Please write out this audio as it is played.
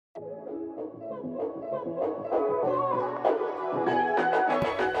Hey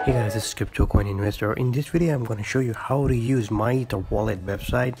guys, this is CryptoCoin Investor. In this video, I'm going to show you how to use MyEtherWallet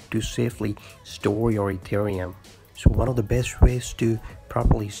website to safely store your Ethereum. So one of the best ways to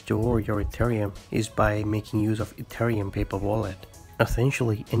properly store your Ethereum is by making use of Ethereum paper wallet.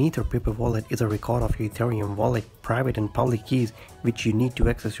 Essentially, an Ether paper wallet is a record of your Ethereum wallet private and public keys which you need to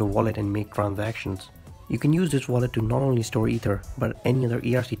access your wallet and make transactions. You can use this wallet to not only store Ether but any other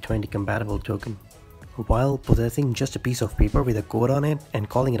ERC20 compatible token. While possessing just a piece of paper with a code on it and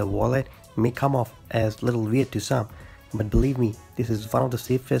calling it a wallet may come off as little weird to some, but believe me, this is one of the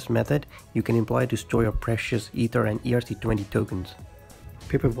safest methods you can employ to store your precious Ether and ERC20 tokens.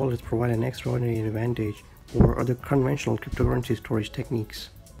 Paper wallets provide an extraordinary advantage over other conventional cryptocurrency storage techniques.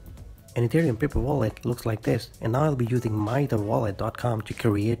 An Ethereum paper wallet looks like this, and now I'll be using MyEtherWallet.com to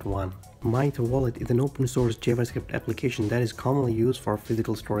create one. MyEtherWallet is an open source JavaScript application that is commonly used for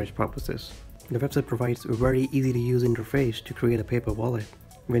physical storage purposes. The website provides a very easy to use interface to create a paper wallet.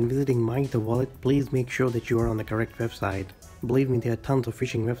 When visiting MyEtherWallet, please make sure that you are on the correct website. Believe me, there are tons of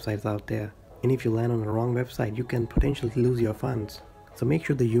phishing websites out there, and if you land on the wrong website, you can potentially lose your funds. So make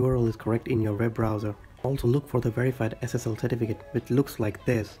sure the URL is correct in your web browser. Also look for the verified SSL certificate, which looks like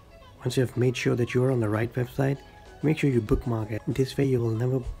this. Once you have made sure that you are on the right website, make sure you bookmark it. This way you will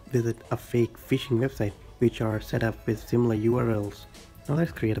never visit a fake phishing website which are set up with similar URLs. Now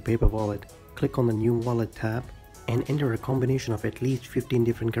let's create a paper wallet. Click on the New Wallet tab and enter a combination of at least 15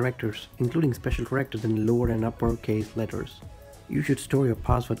 different characters, including special characters in lower and uppercase letters. You should store your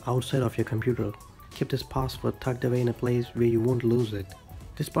password outside of your computer. Keep this password tucked away in a place where you won't lose it.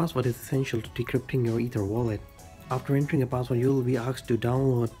 This password is essential to decrypting your Ether wallet. After entering a password, you will be asked to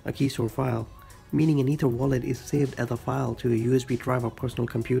download a Keystore file, meaning an Ether wallet is saved as a file to a USB drive or personal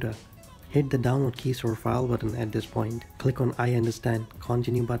computer. Hit the download Keystore file button at this point. Click on I understand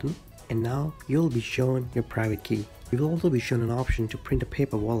continue button. And now you'll be shown your private key. You will also be shown an option to print a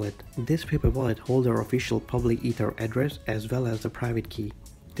paper wallet. This paper wallet holds our official public Ether address as well as the private key.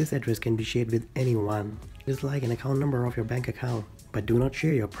 This address can be shared with anyone. It is like an account number of your bank account, but do not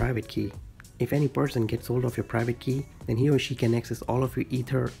share your private key. If any person gets hold of your private key, then he or she can access all of your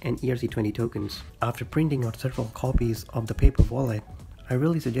Ether and ERC20 tokens. After printing out several copies of the paper wallet, I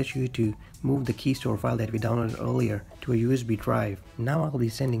really suggest you to move the Keystore file that we downloaded earlier to a USB drive. Now I'll be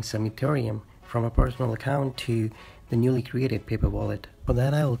sending some Ethereum from a personal account to the newly created paper wallet. For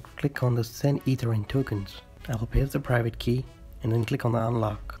that, I will click on the Send Ether in Tokens. I will paste the private key and then click on the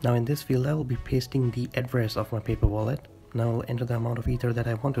Unlock. Now in this field, I will be pasting the address of my paper wallet. Now I will enter the amount of Ether that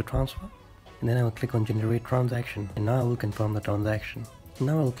I want to transfer, and then I will click on Generate Transaction, and now I will confirm the transaction.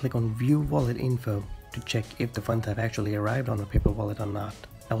 Now I will click on View Wallet Info to check if the funds have actually arrived on the paper wallet or not.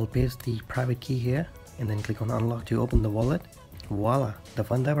 I will paste the private key here and then click on Unlock to open the wallet. Voila, the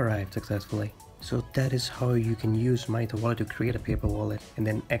funds have arrived successfully. So that is how you can use MyEtherWallet to create a paper wallet and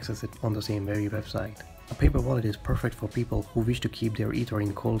then access it on the same very website. A paper wallet is perfect for people who wish to keep their Ether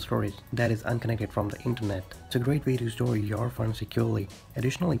in cold storage that is unconnected from the internet. It's a great way to store your funds securely.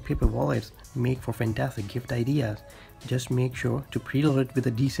 Additionally, paper wallets make for fantastic gift ideas. Just make sure to preload it with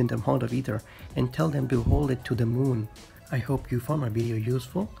a decent amount of Ether and tell them to hold it to the moon. I hope you found my video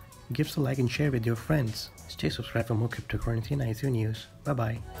useful. Give us a like and share with your friends. Stay subscribed for more cryptocurrency and ICO news. Bye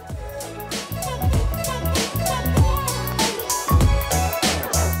bye.